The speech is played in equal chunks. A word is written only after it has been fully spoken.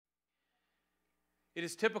It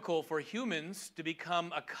is typical for humans to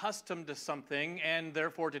become accustomed to something and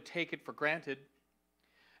therefore to take it for granted.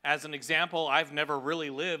 As an example, I've never really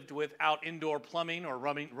lived without indoor plumbing or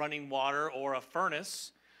running water or a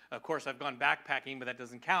furnace. Of course, I've gone backpacking, but that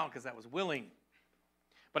doesn't count because that was willing.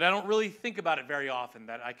 But I don't really think about it very often,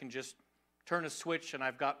 that I can just turn a switch and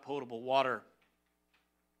I've got potable water.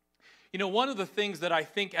 You know, one of the things that I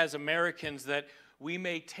think as Americans that we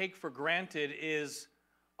may take for granted is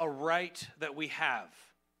a right that we have.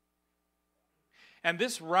 And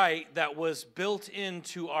this right that was built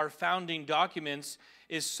into our founding documents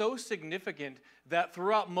is so significant that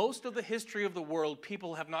throughout most of the history of the world,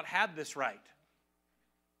 people have not had this right.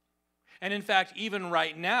 And in fact, even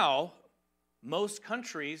right now, most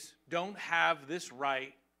countries don't have this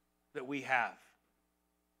right that we have.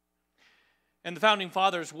 And the founding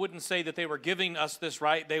fathers wouldn't say that they were giving us this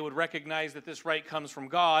right. They would recognize that this right comes from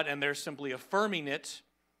God, and they're simply affirming it.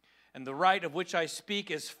 And the right of which I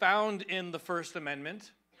speak is found in the First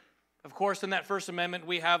Amendment. Of course, in that First Amendment,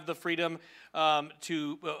 we have the freedom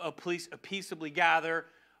to peaceably gather,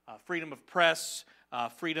 freedom of press,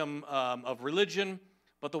 freedom of religion.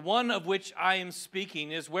 But the one of which I am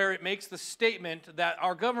speaking is where it makes the statement that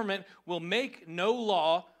our government will make no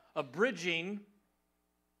law abridging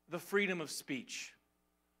the freedom of speech.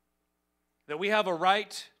 That we have a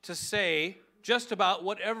right to say just about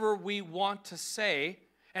whatever we want to say.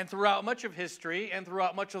 And throughout much of history and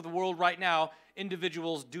throughout much of the world right now,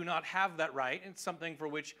 individuals do not have that right. It's something for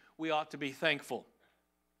which we ought to be thankful.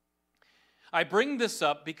 I bring this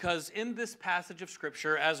up because in this passage of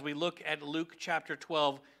Scripture, as we look at Luke chapter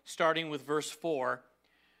 12, starting with verse 4,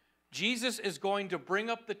 Jesus is going to bring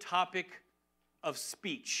up the topic of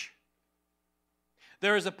speech.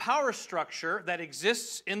 There is a power structure that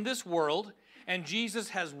exists in this world, and Jesus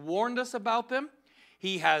has warned us about them.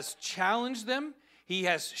 He has challenged them. He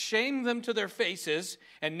has shamed them to their faces,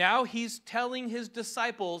 and now he's telling his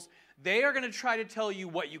disciples they are going to try to tell you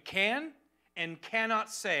what you can and cannot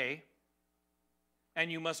say, and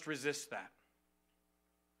you must resist that.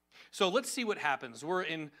 So let's see what happens. We're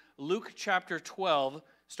in Luke chapter 12,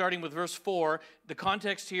 starting with verse 4. The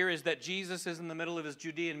context here is that Jesus is in the middle of his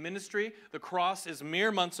Judean ministry. The cross is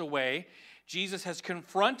mere months away. Jesus has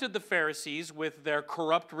confronted the Pharisees with their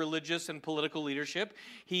corrupt religious and political leadership.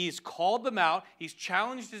 He's called them out. He's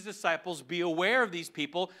challenged his disciples, be aware of these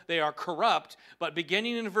people. They are corrupt. But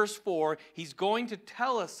beginning in verse 4, he's going to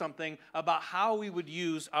tell us something about how we would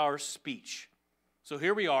use our speech. So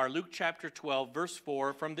here we are, Luke chapter 12, verse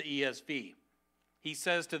 4 from the ESV. He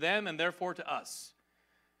says to them, and therefore to us,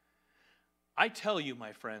 I tell you,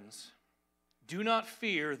 my friends, do not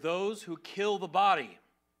fear those who kill the body,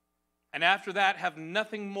 and after that have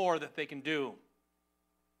nothing more that they can do.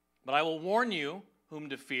 But I will warn you whom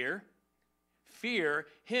to fear. Fear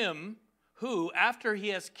him who, after he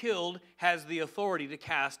has killed, has the authority to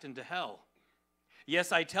cast into hell.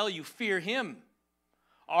 Yes, I tell you, fear him.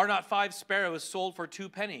 Are not 5 sparrows sold for 2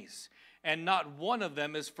 pennies, and not one of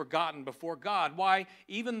them is forgotten before God? Why,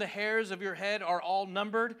 even the hairs of your head are all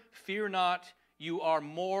numbered. Fear not, you are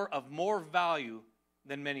of more value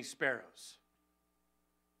than many sparrows.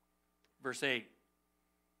 Verse 8,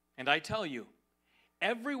 and I tell you,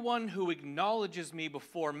 everyone who acknowledges me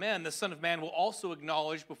before men, the Son of Man will also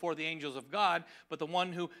acknowledge before the angels of God, but the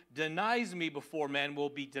one who denies me before men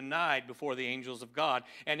will be denied before the angels of God.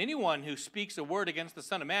 And anyone who speaks a word against the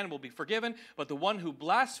Son of Man will be forgiven, but the one who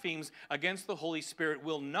blasphemes against the Holy Spirit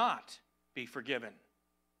will not be forgiven.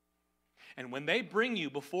 And when they bring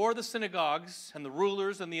you before the synagogues and the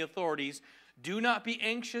rulers and the authorities, do not be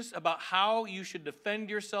anxious about how you should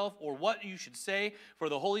defend yourself or what you should say, for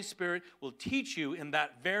the Holy Spirit will teach you in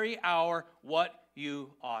that very hour what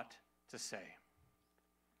you ought to say.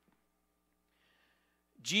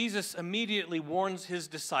 Jesus immediately warns his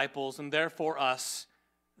disciples, and therefore us,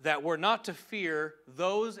 that we're not to fear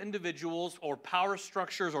those individuals or power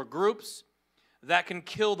structures or groups that can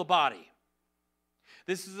kill the body.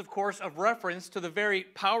 This is, of course, a reference to the very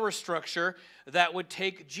power structure that would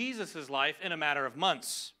take Jesus' life in a matter of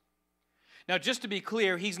months. Now, just to be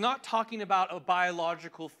clear, he's not talking about a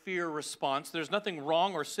biological fear response. There's nothing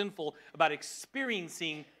wrong or sinful about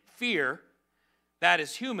experiencing fear. That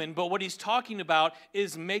is human. But what he's talking about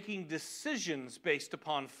is making decisions based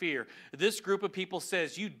upon fear. This group of people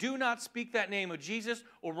says, you do not speak that name of Jesus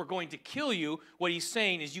or we're going to kill you. What he's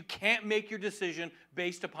saying is you can't make your decision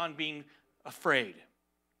based upon being afraid.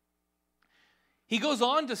 He goes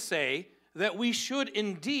on to say that we should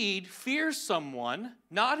indeed fear someone,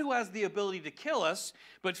 not who has the ability to kill us,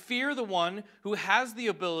 but fear the one who has the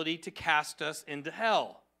ability to cast us into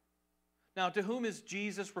hell. Now, to whom is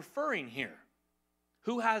Jesus referring here?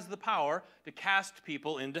 Who has the power to cast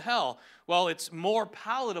people into hell? Well, it's more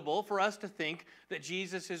palatable for us to think that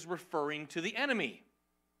Jesus is referring to the enemy.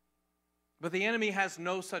 But the enemy has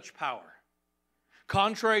no such power.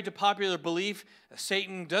 Contrary to popular belief,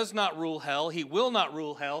 Satan does not rule hell. He will not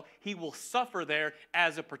rule hell. He will suffer there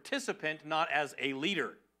as a participant, not as a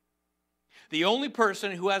leader. The only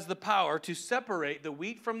person who has the power to separate the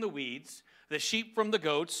wheat from the weeds, the sheep from the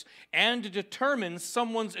goats, and to determine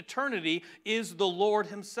someone's eternity is the Lord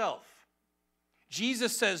himself.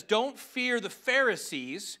 Jesus says, don't fear the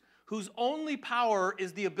Pharisees, whose only power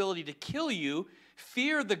is the ability to kill you.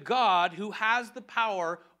 Fear the God who has the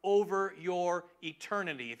power over your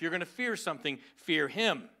eternity. If you're going to fear something, fear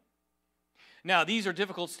him. Now, these are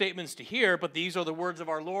difficult statements to hear, but these are the words of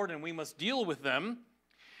our Lord, and we must deal with them.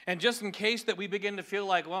 And just in case that we begin to feel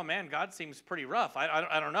like, well, man, God seems pretty rough.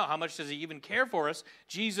 I don't know. How much does he even care for us?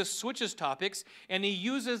 Jesus switches topics, and he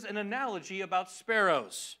uses an analogy about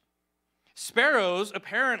sparrows. Sparrows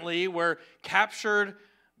apparently were captured,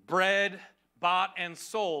 bred, bought, and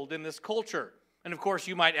sold in this culture. And of course,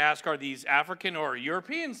 you might ask, are these African or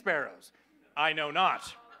European sparrows? I know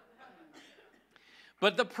not.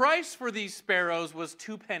 But the price for these sparrows was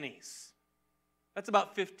 2 pennies. That's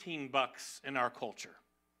about $15 in our culture.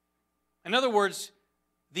 In other words,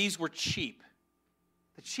 these were cheap.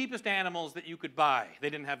 The cheapest animals that you could buy. They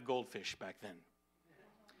didn't have goldfish back then.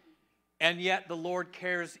 And yet the Lord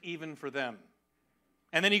cares even for them.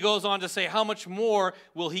 And then he goes on to say, how much more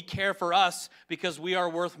will he care for us because we are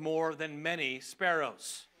worth more than many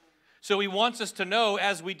sparrows? So he wants us to know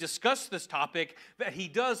as we discuss this topic that he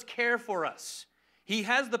does care for us. He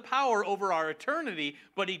has the power over our eternity,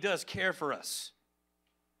 but he does care for us.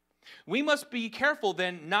 We must be careful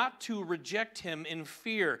then not to reject him in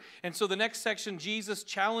fear. And so the next section, Jesus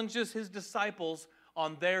challenges his disciples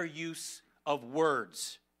on their use of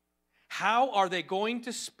words. How are they going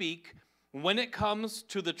to speak when it comes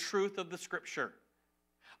to the truth of the Scripture?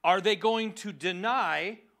 Are they going to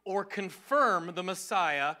deny or confirm the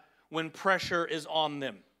Messiah when pressure is on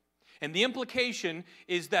them? And the implication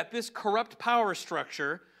is that this corrupt power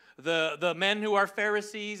structure, the men who are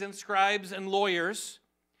Pharisees and scribes and lawyers,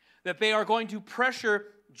 that they are going to pressure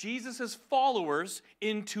Jesus' followers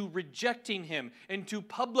into rejecting him, into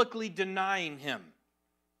publicly denying him.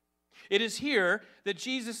 It is here that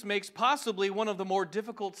Jesus makes possibly one of the more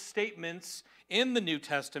difficult statements in the New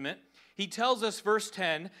Testament. He tells us, verse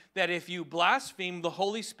 10, that if you blaspheme the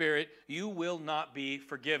Holy Spirit, you will not be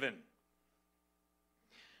forgiven.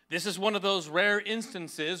 This is one of those rare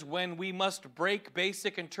instances when we must break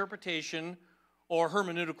basic interpretation or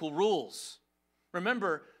hermeneutical rules.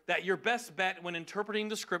 Remember that your best bet when interpreting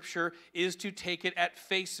the Scripture is to take it at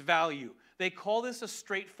face value. They call this a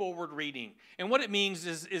straightforward reading. And what it means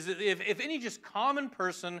is if any just common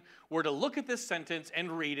person were to look at this sentence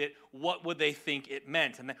and read it, what would they think it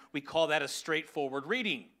meant? And we call that a straightforward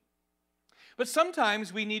reading. But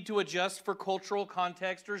sometimes we need to adjust for cultural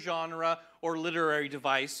context or genre or literary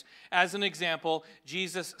device. As an example,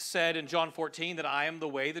 Jesus said in John 14 that I am the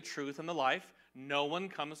way, the truth, and the life. No one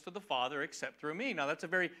comes to the Father except through me. Now that's a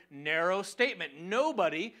very narrow statement.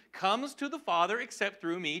 Nobody comes to the Father except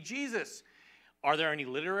through me, Jesus. Are there any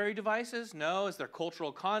literary devices? No. Is there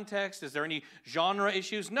cultural context? Is there any genre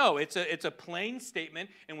issues? No. It's a plain statement,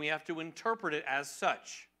 and we have to interpret it as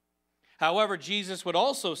such. However, Jesus would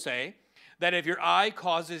also say that if your eye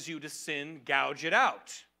causes you to sin, gouge it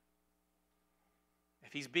out.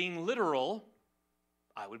 If he's being literal,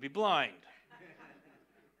 I would be blind.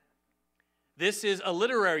 This is a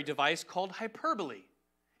literary device called hyperbole.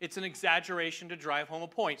 It's an exaggeration to drive home a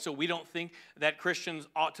point. So we don't think that Christians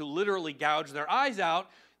ought to literally gouge their eyes out.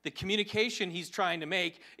 The communication he's trying to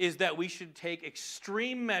make is that we should take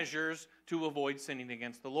extreme measures to avoid sinning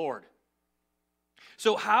against the Lord.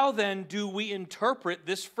 So how then do we interpret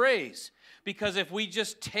this phrase? Because if we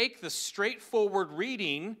just take the straightforward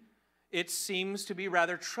reading, it seems to be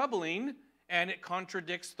rather troubling and it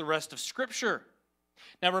contradicts the rest of Scripture.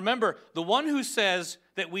 Now remember, the one who says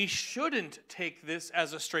that we shouldn't take this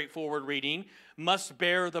as a straightforward reading must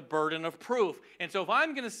bear the burden of proof. And so if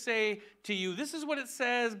I'm going to say to you, this is what it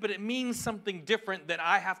says, but it means something different, then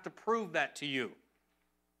I have to prove that to you.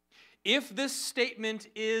 If this statement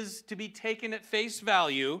is to be taken at face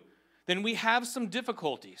value, then we have some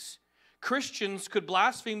difficulties. Christians could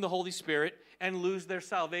blaspheme the Holy Spirit and lose their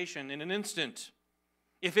salvation in an instant.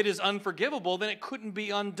 If it is unforgivable, then it couldn't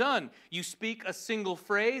be undone. You speak a single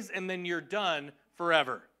phrase and then you're done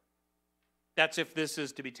forever. That's if this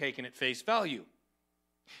is to be taken at face value.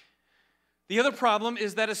 The other problem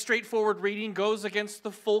is that a straightforward reading goes against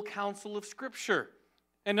the full counsel of Scripture.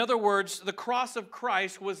 In other words, the cross of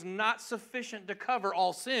Christ was not sufficient to cover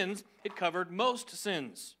all sins. It covered most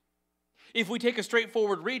sins. If we take a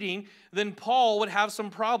straightforward reading, then Paul would have some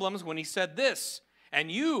problems when he said this,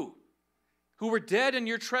 "And you, who were dead in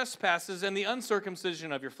your trespasses and the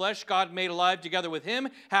uncircumcision of your flesh, God made alive together with him,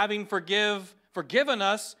 having forgiven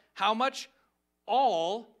us," how much?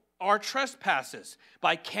 All our trespasses,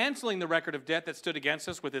 by canceling the record of debt that stood against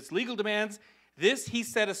us with its legal demands. This he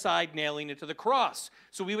set aside, nailing it to the cross.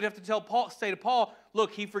 So we would have to say to Paul,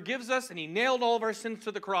 look, he forgives us and he nailed all of our sins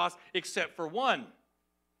to the cross except for one.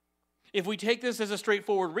 If we take this as a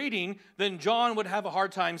straightforward reading, then John would have a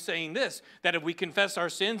hard time saying this, that if we confess our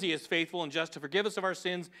sins, he is faithful and just to forgive us of our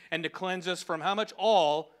sins and to cleanse us from how much?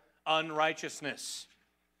 All unrighteousness.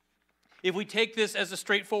 If we take this as a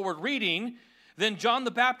straightforward reading, then John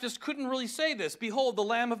the Baptist couldn't really say this. Behold, the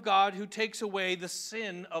Lamb of God who takes away the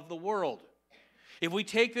sin of the world. If we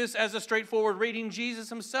take this as a straightforward reading, Jesus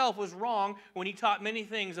himself was wrong when he taught many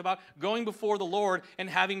things about going before the Lord and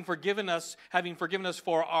having forgiven us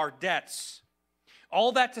for our debts.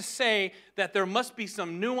 All that to say that there must be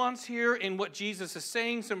some nuance here in what Jesus is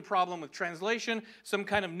saying, some problem with translation, some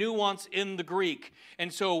kind of nuance in the Greek.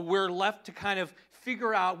 And so we're left to kind of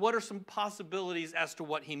figure out what are some possibilities as to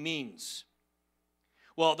what he means.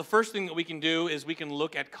 Well, the first thing that we can do is we can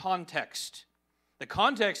look at context. The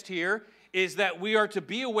context here is that we are to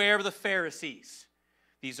be aware of the Pharisees.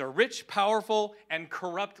 These are rich, powerful, and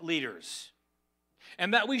corrupt leaders.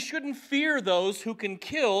 And that we shouldn't fear those who can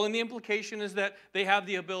kill, and the implication is that they have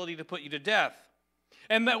the ability to put you to death.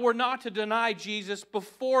 And that we're not to deny Jesus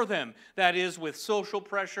before them, that is, with social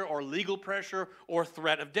pressure or legal pressure or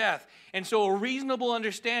threat of death. And so a reasonable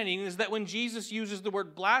understanding is that when Jesus uses the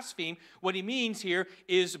word blaspheme, what he means here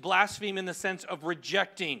is blaspheme in the sense of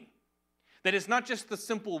rejecting. That it's not just the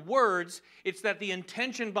simple words, it's that the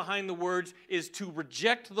intention behind the words is to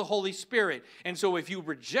reject the Holy Spirit. And so if you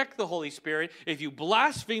reject the Holy Spirit, if you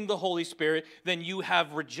blaspheme the Holy Spirit, then you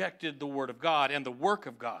have rejected the Word of God and the work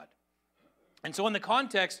of God. And so in the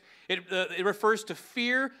context, it refers to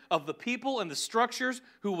fear of the people and the structures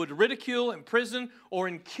who would ridicule, imprison,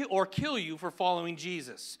 or kill you for following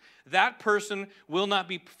Jesus. That person will not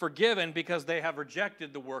be forgiven because they have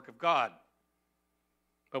rejected the work of God.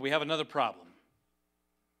 But we have another problem.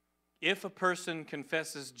 If a person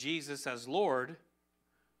confesses Jesus as Lord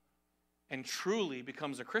and truly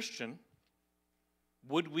becomes a Christian,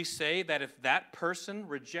 would we say that if that person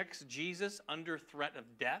rejects Jesus under threat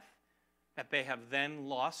of death, that they have then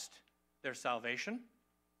lost their salvation?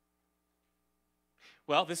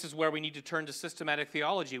 Well, this is where we need to turn to systematic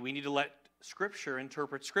theology. We need to let Scripture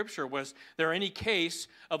interpret Scripture. Was there any case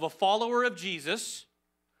of a follower of Jesus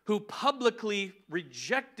who publicly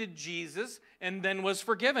rejected Jesus and then was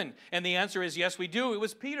forgiven? And the answer is yes, we do. It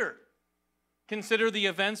was Peter. Consider the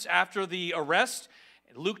events after the arrest.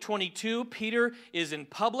 Luke 22, Peter is in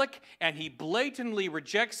public and he blatantly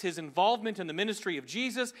rejects his involvement in the ministry of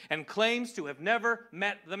Jesus and claims to have never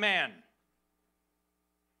met the man.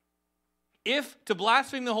 If to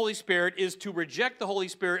blaspheme the Holy Spirit is to reject the Holy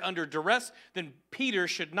Spirit under duress, then Peter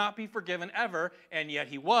should not be forgiven ever, and yet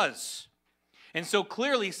he was. And so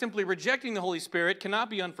clearly, simply rejecting the Holy Spirit cannot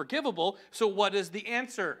be unforgivable. So what is the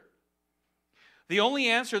answer? The only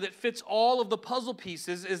answer that fits all of the puzzle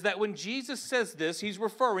pieces is that when Jesus says this, he's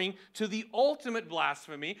referring to the ultimate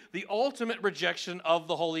blasphemy, the ultimate rejection of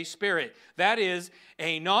the Holy Spirit. That is,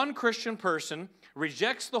 a non-Christian person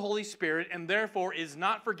rejects the Holy Spirit and therefore is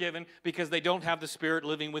not forgiven because they don't have the Spirit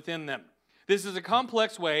living within them. This is a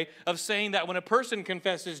complex way of saying that when a person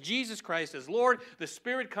confesses Jesus Christ as Lord, the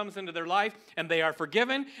Spirit comes into their life and they are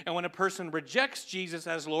forgiven. And when a person rejects Jesus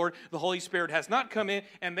as Lord, the Holy Spirit has not come in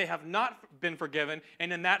and they have not been forgiven.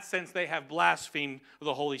 And in that sense, they have blasphemed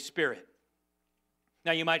the Holy Spirit.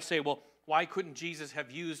 Now you might say, well, why couldn't Jesus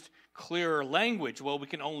have used clearer language? Well, we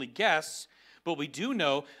can only guess. But we do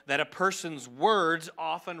know that a person's words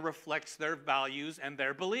often reflects their values and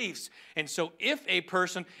their beliefs. And so if a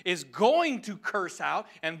person is going to curse out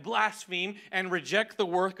and blaspheme and reject the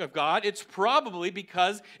work of God, it's probably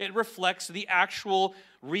because it reflects the actual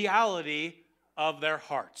reality of their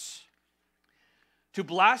hearts. To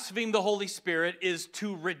blaspheme the Holy Spirit is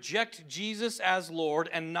to reject Jesus as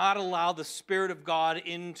Lord and not allow the Spirit of God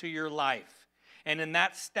into your life. And in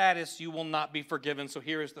that status, you will not be forgiven. So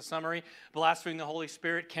here is the summary. Blaspheming the Holy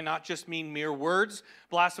Spirit cannot just mean mere words.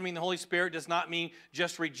 Blaspheming the Holy Spirit does not mean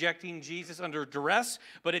just rejecting Jesus under duress,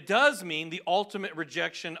 but it does mean the ultimate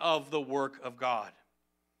rejection of the work of God.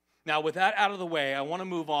 Now, with that out of the way, I want to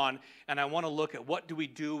move on, and I want to look at what do we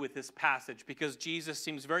do with this passage, because Jesus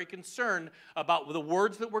seems very concerned about the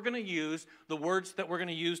words that we're going to use, the words that we're going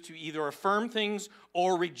to use to either affirm things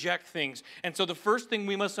or reject things. And so the first thing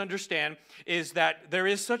we must understand is that there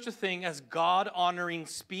is such a thing as God-honoring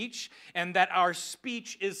speech, and that our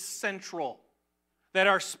speech is central. That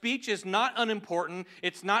our speech is not unimportant,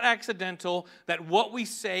 it's not accidental, that what we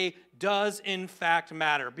say does in fact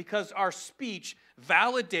matter, because our speech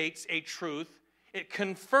validates a truth, it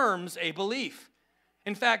confirms a belief.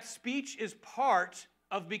 In fact, speech is part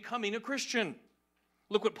of becoming a Christian.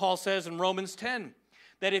 Look what Paul says in Romans 10,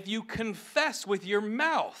 that if you confess with your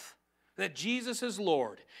mouth that Jesus is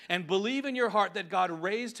Lord, and believe in your heart that God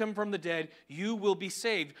raised him from the dead, you will be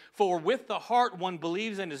saved. For with the heart one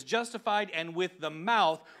believes and is justified, and with the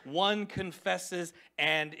mouth one confesses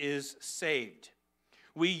and is saved.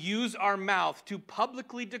 We use our mouth to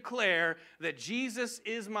publicly declare that Jesus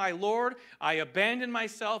is my Lord. I abandon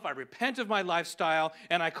myself, I repent of my lifestyle,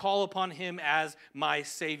 and I call upon him as my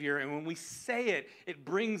Savior. And when we say it, it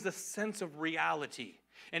brings a sense of reality.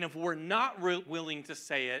 And if we're not willing to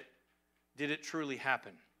say it, did it truly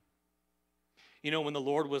happen? You know, when the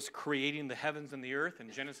Lord was creating the heavens and the earth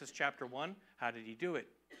in Genesis chapter 1, how did he do it?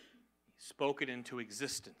 He spoke it into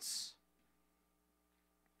existence.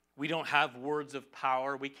 We don't have words of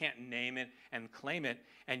power. We can't name it and claim it,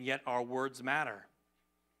 and yet our words matter.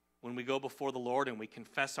 When we go before the Lord and we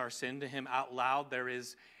confess our sin to him out loud, there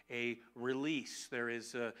is a release. There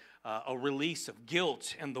is a release of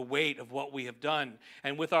guilt and the weight of what we have done.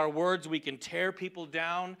 And with our words, we can tear people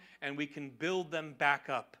down and we can build them back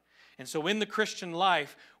up. And so in the Christian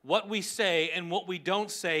life, what we say and what we don't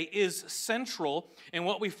say is central. And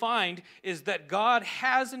what we find is that God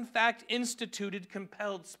has, in fact, instituted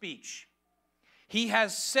compelled speech. He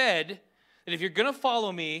has said that if you're going to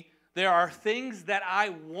follow me, there are things that I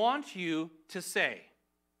want you to say.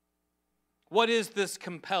 What is this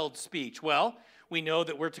compelled speech? Well, we know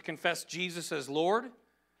that we're to confess Jesus as Lord,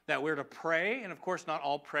 that we're to pray, and of course not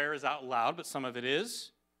all prayer is out loud, but some of it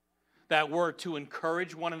is, that we're to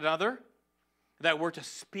encourage one another, that we're to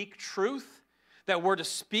speak truth, that we're to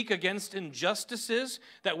speak against injustices,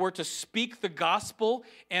 that we're to speak the gospel,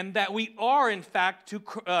 and that we are, in fact,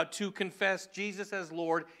 to confess Jesus as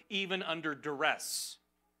Lord even under duress.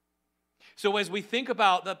 So as we think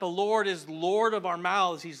about that the Lord is Lord of our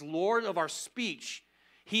mouths, he's Lord of our speech,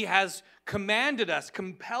 he has commanded us,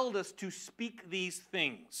 compelled us to speak these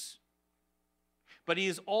things. But he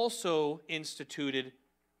has also instituted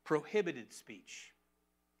prohibited speech.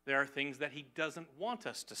 There are things that he doesn't want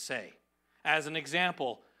us to say. As an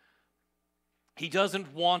example, he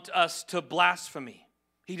doesn't want us to blaspheme.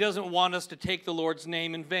 He doesn't want us to take the Lord's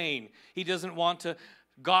name in vain. He doesn't want to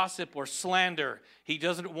gossip or slander. He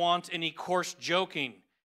doesn't want any coarse joking.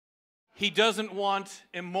 He doesn't want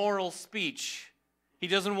immoral speech. He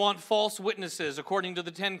doesn't want false witnesses according to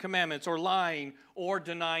the Ten Commandments, or lying or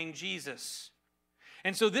denying Jesus.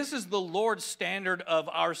 And so this is the Lord's standard of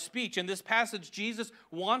our speech. In this passage, Jesus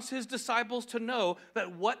wants his disciples to know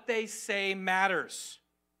that what they say matters.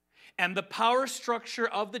 And the power structure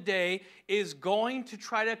of the day is going to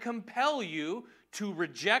try to compel you to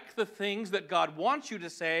reject the things that God wants you to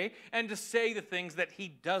say and to say the things that he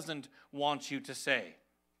doesn't want you to say.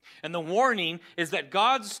 And the warning is that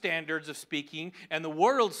God's standards of speaking and the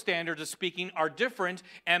world's standards of speaking are different,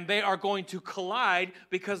 and they are going to collide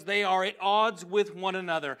because they are at odds with one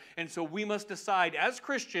another. And so we must decide as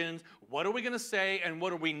Christians, what are we going to say and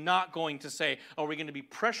what are we not going to say? Are we going to be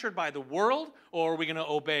pressured by the world, or are we going to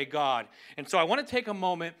obey God? And so I want to take a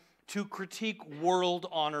moment to critique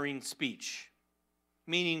world-honoring speech.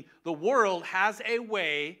 Meaning the world has a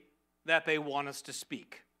way that they want us to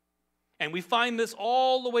speak. And we find this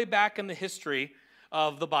all the way back in the history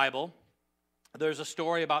of the Bible. There's a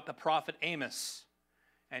story about the prophet Amos.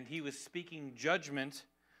 And he was speaking judgment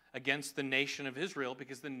against the nation of Israel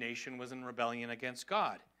because the nation was in rebellion against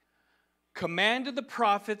God. Commanded the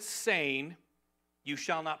prophets, saying, "You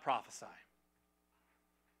shall not prophesy."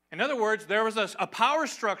 In other words, there was a power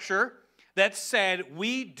structure that said,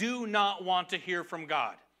 we do not want to hear from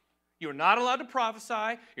God. You're not allowed to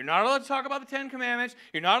prophesy. You're not allowed to talk about the Ten Commandments.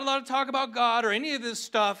 You're not allowed to talk about God or any of this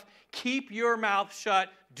stuff. Keep your mouth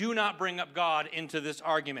shut. Do not bring up God into this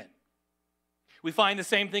argument. We find the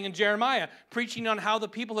same thing in Jeremiah. Preaching on how the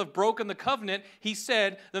people have broken the covenant, he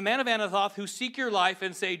said, "The men of Anathoth who seek your life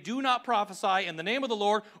and say, 'Do not prophesy in the name of the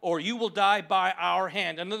Lord, or you will die by our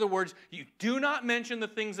hand.'" In other words, you do not mention the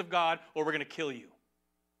things of God, or we're going to kill you.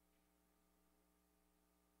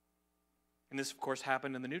 And this, of course,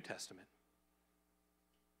 happened in the New Testament.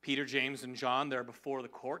 Peter, James, and John, they're before the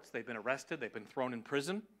courts. They've been arrested. They've been thrown in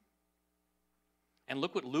prison. And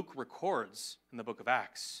look what Luke records in the book of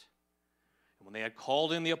Acts. And when they had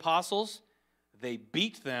called in the apostles, they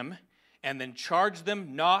beat them and then charged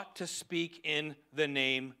them not to speak in the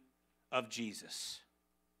name of Jesus.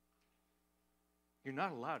 You're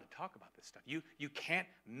not allowed to talk about this stuff. You can't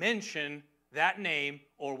mention that name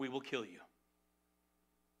or we will kill you.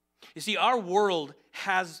 You see, our world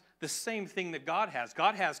has the same thing that God has.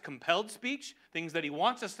 God has compelled speech, things that he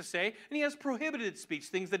wants us to say, and he has prohibited speech,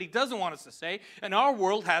 things that he doesn't want us to say, and our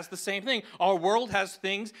world has the same thing. Our world has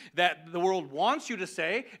things that the world wants you to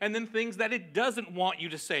say, and then things that it doesn't want you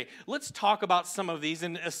to say. Let's talk about some of these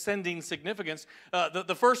in ascending significance.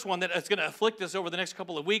 The first one that is going to afflict us over the next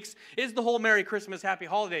couple of weeks is the whole Merry Christmas, Happy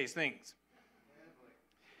Holidays things.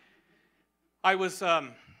 I was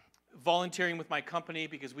volunteering with my company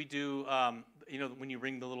because we do, when you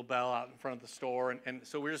ring the little bell out in front of the store, and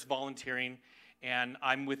so we're just volunteering, and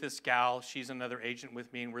I'm with this gal, she's another agent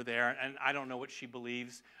with me, and we're there, and I don't know what she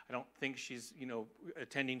believes. I don't think she's,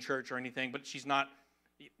 attending church or anything, but she's not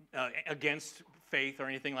against faith or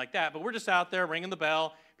anything like that, but we're just out there ringing the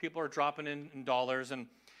bell, people are dropping in dollars, and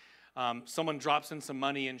someone drops in some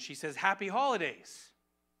money, and she says, Happy Holidays.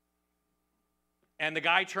 And the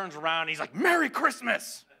guy turns around, and he's like, Merry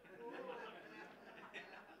Christmas!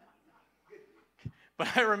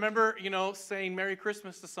 But I remember, saying Merry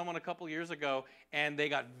Christmas to someone a couple years ago, and they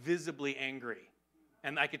got visibly angry.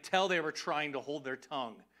 And I could tell they were trying to hold their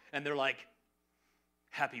tongue. And they're like,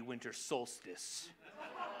 Happy Winter Solstice.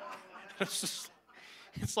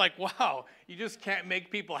 It's like, wow, you just can't make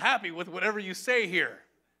people happy with whatever you say here.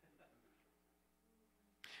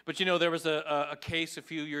 But there was a case a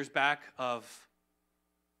few years back of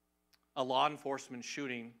a law enforcement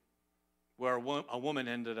shooting where a woman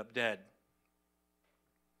ended up dead.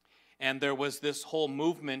 And there was this whole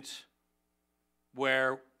movement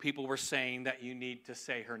where people were saying that you need to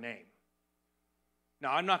say her name.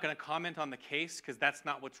 Now, I'm not going to comment on the case because that's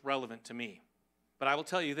not what's relevant to me. But I will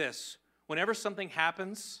tell you this. Whenever something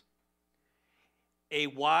happens, a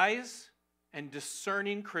wise and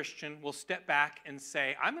discerning Christian will step back and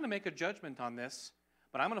say, I'm going to make a judgment on this,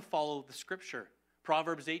 but I'm going to follow the Scripture.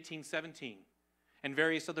 Proverbs 18:17. And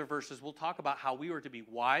various other verses will talk about how we are to be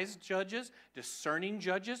wise judges, discerning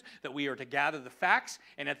judges, that we are to gather the facts,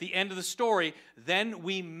 and at the end of the story, then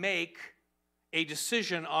we make a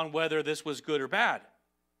decision on whether this was good or bad.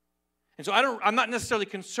 And so I'm not necessarily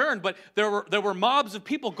concerned, but there were mobs of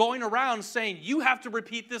people going around saying, you have to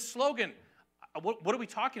repeat this slogan. What are we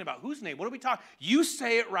talking about? Whose name? What are we talking? You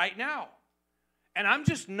say it right now. And I'm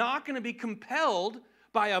just not going to be compelled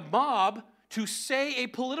by a mob to say a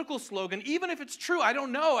political slogan, even if it's true, I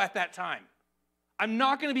don't know at that time. I'm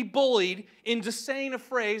not going to be bullied into saying a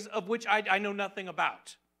phrase of which I know nothing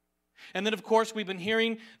about. And then, of course, we've been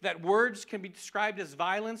hearing that words can be described as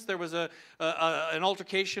violence. There was an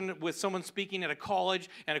altercation with someone speaking at a college,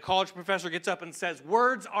 and a college professor gets up and says,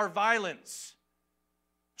 words are violence.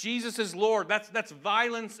 Jesus is Lord. That's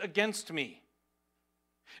violence against me.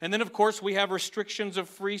 And then, of course, we have restrictions of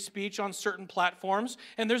free speech on certain platforms.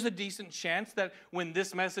 And there's a decent chance that when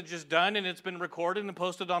this message is done and it's been recorded and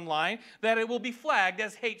posted online, that it will be flagged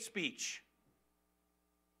as hate speech.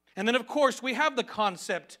 And then, of course, we have the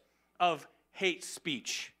concept of hate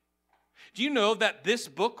speech. Do you know that this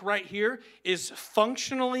book right here is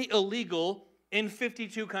functionally illegal in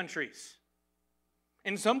 52 countries?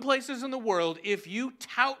 In some places in the world, if you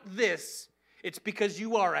tout this, it's because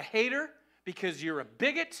you are a hater, because you're a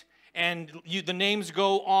bigot, and the names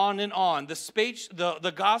go on and on.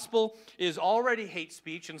 The gospel is already hate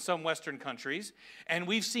speech in some Western countries, and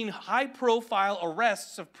we've seen high-profile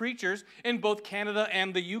arrests of preachers in both Canada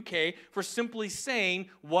and the UK for simply saying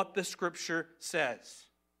what the Scripture says.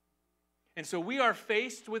 And so we are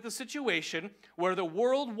faced with a situation where the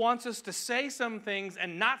world wants us to say some things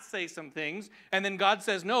and not say some things, and then God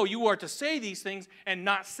says, no, you are to say these things and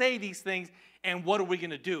not say these things, and what are we going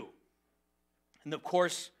to do? And of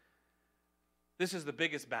course, this is the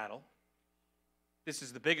biggest battle. This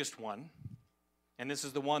is the biggest one. And this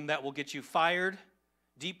is the one that will get you fired,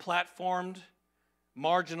 deplatformed,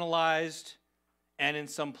 marginalized, and in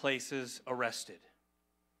some places arrested.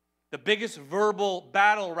 The biggest verbal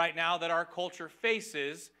battle right now that our culture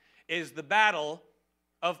faces is the battle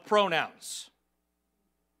of pronouns.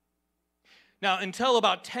 Now, until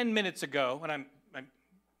about 10 minutes ago, and I'm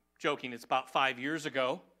joking, it's about 5 years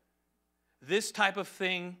ago, this type of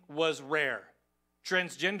thing was rare.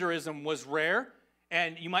 Transgenderism was rare,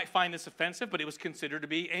 and you might find this offensive, but it was considered to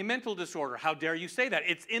be a mental disorder. How dare you say that?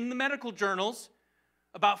 It's in the medical journals.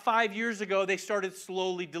 About 5 years ago, they started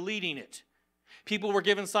slowly deleting it. People were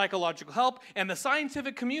given psychological help, and the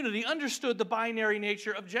scientific community understood the binary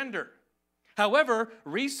nature of gender. However,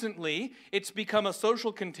 recently, it's become a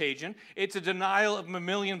social contagion. It's a denial of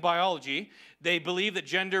mammalian biology. They believe that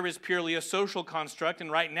gender is purely a social construct,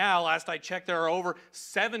 and right now, last I checked, there are over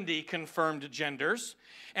 70 confirmed genders,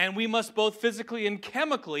 and we must both physically and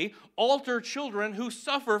chemically alter children who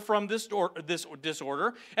suffer from this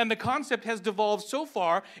disorder, and the concept has devolved so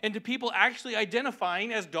far into people actually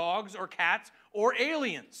identifying as dogs or cats or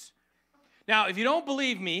aliens. Now, if you don't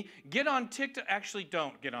believe me, get on TikTok. Actually,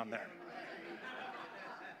 don't get on there.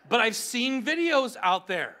 But I've seen videos out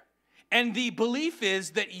there, and the belief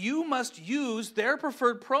is that you must use their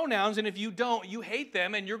preferred pronouns, and if you don't, you hate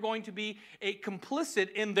them, and you're going to be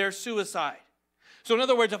complicit in their suicide. So in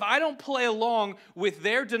other words, if I don't play along with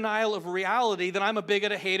their denial of reality, then I'm a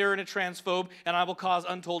bigot, a hater, and a transphobe, and I will cause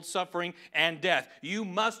untold suffering and death. You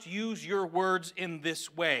must use your words in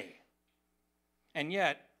this way. And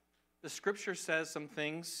yet, the Scripture says some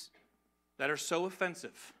things that are so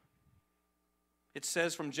offensive. It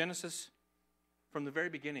says from Genesis, from the very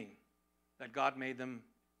beginning, that God made them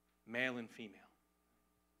male and female.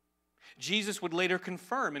 Jesus would later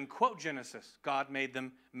confirm and quote Genesis, God made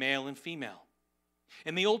them male and female.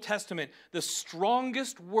 In the Old Testament, the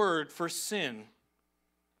strongest word for sin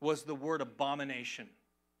was the word abomination.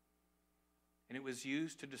 And it was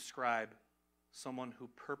used to describe someone who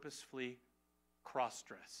purposefully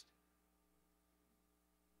cross-dressed.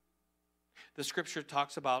 The Scripture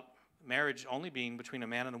talks about marriage only being between a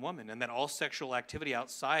man and a woman, and that all sexual activity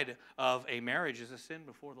outside of a marriage is a sin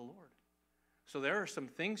before the Lord. So there are some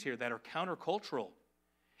things here that are countercultural,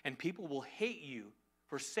 and people will hate you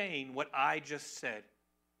for saying what I just said.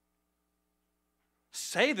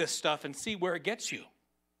 Say this stuff and see where it gets you.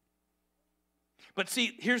 But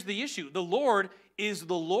see, here's the issue. The Lord is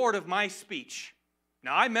the Lord of my speech.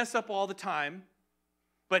 Now, I mess up all the time,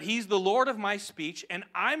 but He's the Lord of my speech, and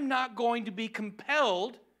I'm not going to be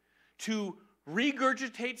compelled to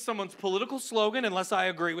regurgitate someone's political slogan unless I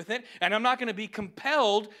agree with it, and I'm not going to be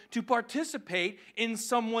compelled to participate in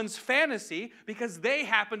someone's fantasy because they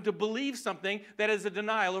happen to believe something that is a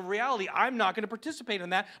denial of reality. I'm not going to participate in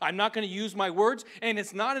that. I'm not going to use my words, and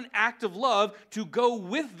it's not an act of love to go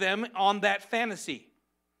with them on that fantasy.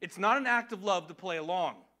 It's not an act of love to play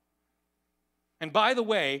along. And by the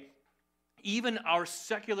way, even our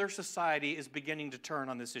secular society is beginning to turn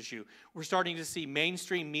on this issue. We're starting to see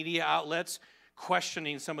mainstream media outlets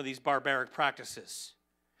questioning some of these barbaric practices.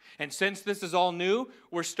 And since this is all new,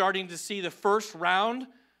 we're starting to see the first round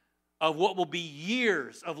of what will be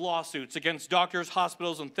years of lawsuits against doctors,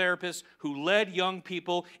 hospitals, and therapists who led young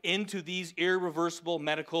people into these irreversible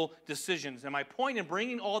medical decisions. And my point in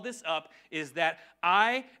bringing all this up is that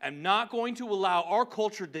I am not going to allow our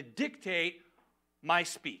culture to dictate my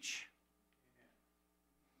speech.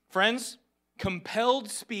 Friends, compelled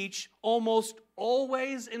speech almost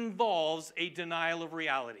always involves a denial of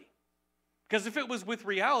reality. Because if it was with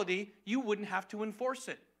reality, you wouldn't have to enforce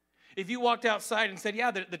it. If you walked outside and said,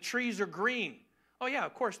 yeah, the trees are green. Oh yeah,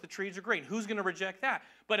 of course the trees are green. Who's going to reject that?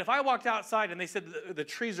 But if I walked outside and they said the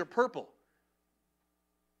trees are purple,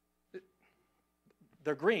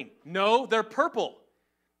 they're green. No, they're purple.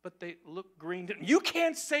 But they look green. You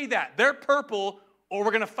can't say that. They're purple or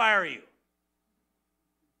we're going to fire you.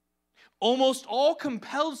 Almost all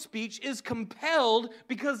compelled speech is compelled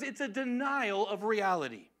because it's a denial of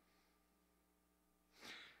reality.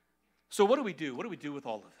 So what do we do? What do we do with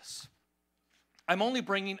all of this? I'm only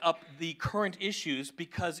bringing up the current issues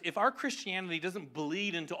because if our Christianity doesn't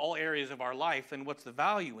bleed into all areas of our life, then what's the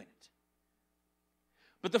value in it?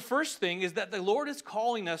 But the first thing is that the Lord is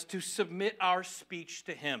calling us to submit our speech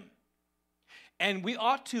to Him. And we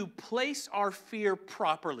ought to place our fear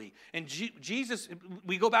properly. And Jesus,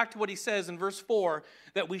 we go back to what He says in verse 4,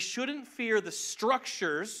 that we shouldn't fear the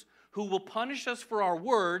structures who will punish us for our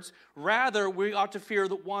words. Rather, we ought to fear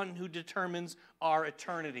the one who determines our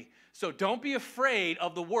eternity. So don't be afraid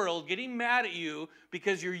of the world getting mad at you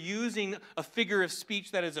because you're using a figure of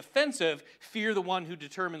speech that is offensive. Fear the one who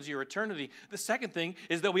determines your eternity. The second thing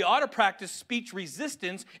is that we ought to practice speech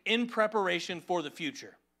resistance in preparation for the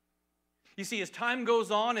future. You see, as time goes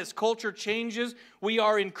on, as culture changes, we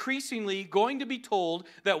are increasingly going to be told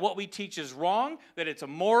that what we teach is wrong, that it's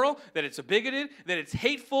immoral, that it's bigoted, that it's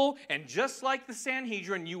hateful, and just like the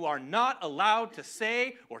Sanhedrin, you are not allowed to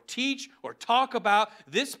say or teach or talk about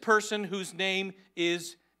this person whose name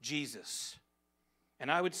is Jesus. And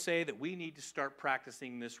I would say that we need to start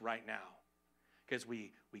practicing this right now. Because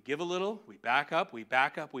we give a little, we back up, we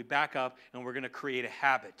back up, we back up, and we're going to create a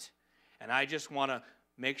habit. And I just want to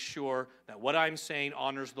make sure that what I'm saying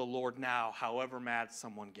honors the Lord now, however mad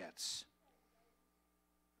someone gets.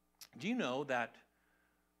 Do you know that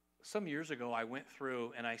some years ago, I went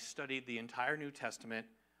through and I studied the entire New Testament.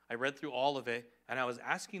 I read through all of it, and I was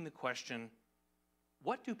asking the question,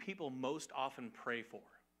 what do people most often pray for?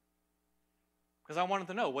 Because I wanted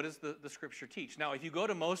to know, what does the Scripture teach? Now, if you go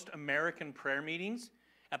to most American prayer meetings,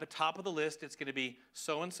 at the top of the list, it's going to be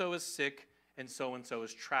so-and-so is sick and so-and-so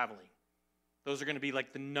is traveling. Those are going to be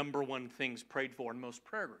like the number one things prayed for in most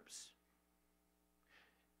prayer groups.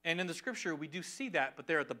 And in the Scripture, we do see that, but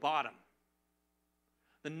they're at the bottom.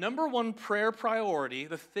 The number one prayer priority,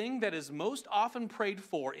 the thing that is most often prayed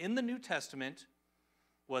for in the New Testament,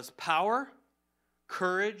 was power,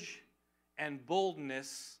 courage, and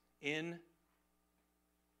boldness in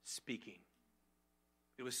speaking.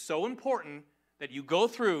 It was so important that you go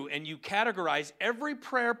through and you categorize every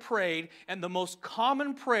prayer prayed, and the most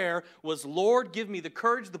common prayer was, Lord, give me the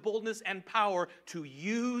courage, the boldness, and power to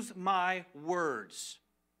use my words.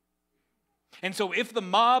 And so if the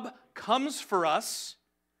mob comes for us,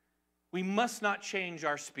 we must not change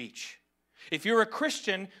our speech. If you're a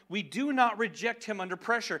Christian, we do not reject him under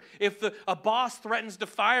pressure. If a boss threatens to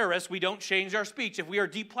fire us, we don't change our speech. If we are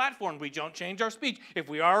deplatformed, we don't change our speech. If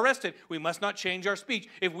we are arrested, we must not change our speech.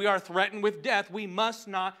 If we are threatened with death, we must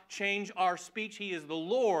not change our speech. He is the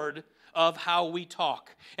Lord of how we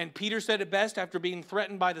talk. And Peter said it best after being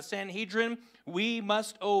threatened by the Sanhedrin, we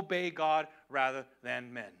must obey God rather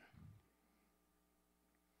than men.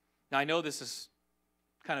 Now, I know this is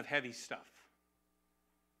kind of heavy stuff.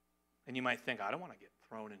 And you might think, I don't want to get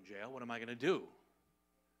thrown in jail. What am I going to do?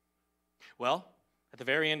 Well, at the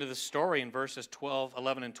very end of the story in verses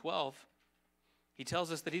 11 and 12, he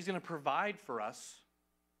tells us that he's going to provide for us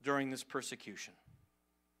during this persecution.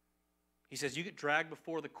 He says, you get dragged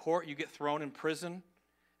before the court, you get thrown in prison,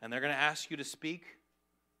 and they're going to ask you to speak.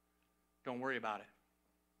 Don't worry about it.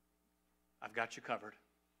 I've got you covered.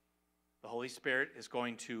 The Holy Spirit is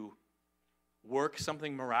going to work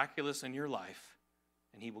something miraculous in your life,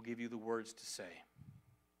 and he will give you the words to say.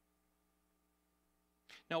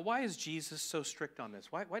 Now, why is Jesus so strict on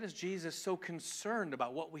this? Why is Jesus so concerned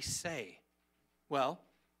about what we say? Well,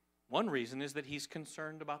 one reason is that he's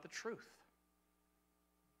concerned about the truth.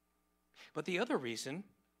 But the other reason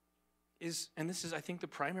is, and this is, I think, the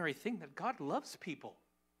primary thing, that God loves people.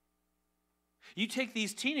 You take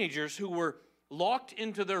these teenagers who were locked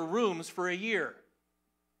into their rooms for a year,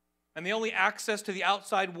 and the only access to the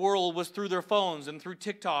outside world was through their phones and through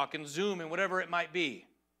TikTok and Zoom and whatever it might be.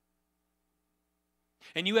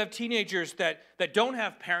 And you have teenagers that don't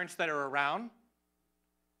have parents that are around.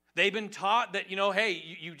 They've been taught that,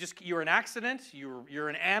 hey, you're an accident, you're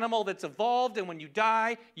an animal that's evolved, and when you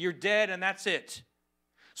die, you're dead, and that's it.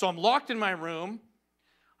 So I'm locked in my room.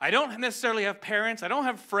 I don't necessarily have parents. I don't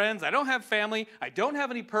have friends. I don't have family. I don't have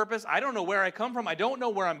any purpose. I don't know where I come from. I don't know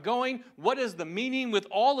where I'm going. What is the meaning with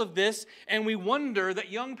all of this? And we wonder that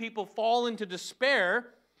young people fall into despair,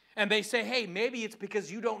 and they say, hey, maybe it's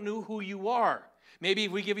because you don't know who you are. Maybe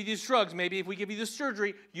if we give you these drugs, maybe if we give you this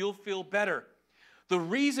surgery, you'll feel better. The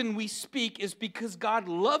reason we speak is because God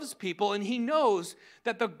loves people, and he knows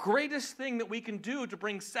that the greatest thing that we can do to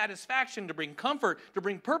bring satisfaction, to bring comfort, to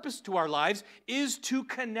bring purpose to our lives is to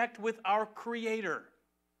connect with our Creator.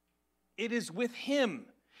 It is with him.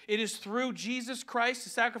 It is through Jesus Christ, the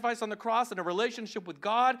sacrifice on the cross, and a relationship with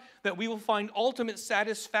God that we will find ultimate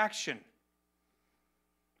satisfaction.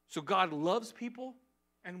 So God loves people,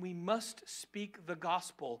 and we must speak the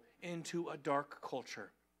gospel into a dark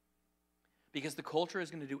culture. Because the culture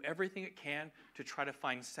is going to do everything it can to try to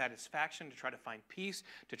find satisfaction, to try to find peace,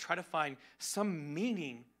 to try to find some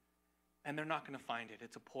meaning, and they're not going to find it.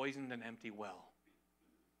 It's a poisoned and empty well.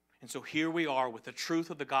 And so here we are with the truth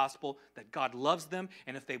of the gospel, that God loves them,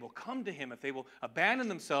 and if they will come to him, if they will abandon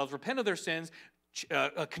themselves, repent of their sins,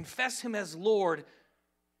 confess him as Lord,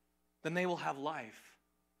 then they will have life,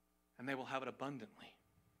 and they will have it abundantly.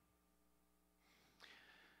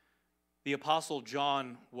 The Apostle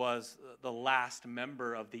John was the last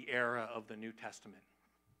member of the era of the New Testament.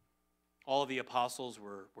 All of the apostles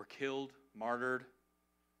were killed, martyred.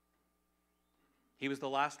 He was the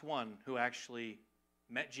last one who actually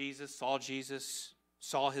met Jesus,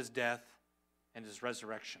 saw his death, and his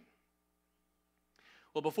resurrection.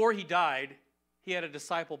 Well, before he died, he had a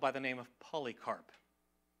disciple by the name of Polycarp.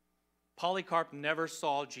 Polycarp never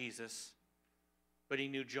saw Jesus, but he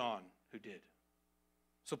knew John, who did.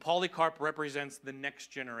 So Polycarp represents the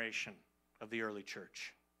next generation of the early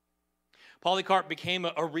church. Polycarp became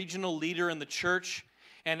a regional leader in the church,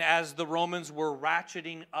 and as the Romans were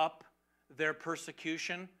ratcheting up their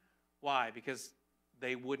persecution, why? Because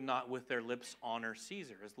they would not with their lips honor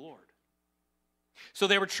Caesar as Lord. So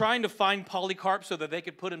they were trying to find Polycarp so that they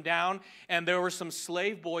could put him down, and there were some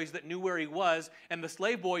slave boys that knew where he was, and the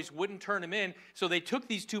slave boys wouldn't turn him in, so they took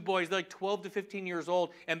these two boys, they're like 12 to 15 years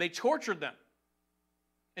old, and they tortured them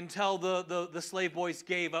until the slave boys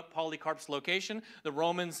gave up Polycarp's location. The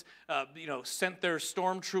Romans, sent their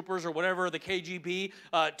stormtroopers or whatever, the KGB,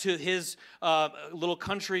 to his little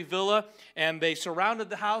country villa, and they surrounded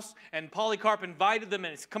the house, and Polycarp invited them,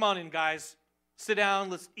 and he said, "Come on in, guys. Sit down,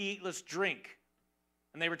 let's eat, let's drink."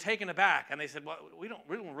 And they were taken aback, and they said, "Well, we don't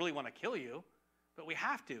really want to kill you, but we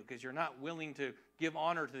have to because you're not willing to give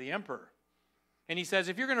honor to the emperor." And he says,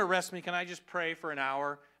 "If you're going to arrest me, can I just pray for an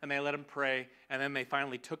hour?" And they let him pray, and then they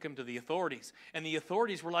finally took him to the authorities. And the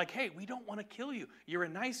authorities were like, "Hey, we don't want to kill you. You're a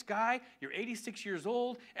nice guy. You're 86 years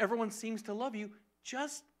old. Everyone seems to love you.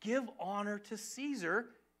 Just give honor to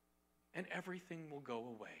Caesar, and everything will go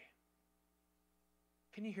away."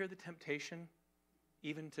 Can you hear the temptation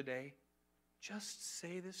even today? Just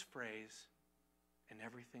say this phrase, and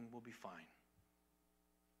everything will be fine.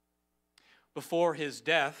 Before his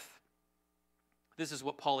death, this is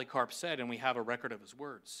what Polycarp said, and we have a record of his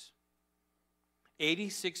words.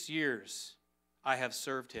 86 years I have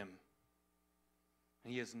served him,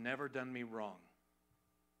 and he has never done me wrong.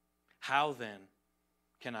 How then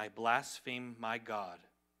can I blaspheme my God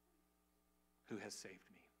who has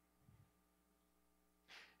saved me?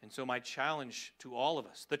 And so my challenge to all of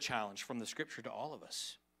us, the challenge from the scripture to all of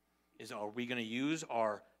us, is are we going to use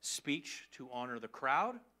our speech to honor the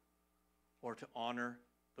crowd or to honor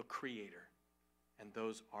the Creator? And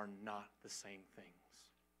those are not the same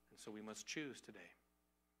things. And so we must choose today.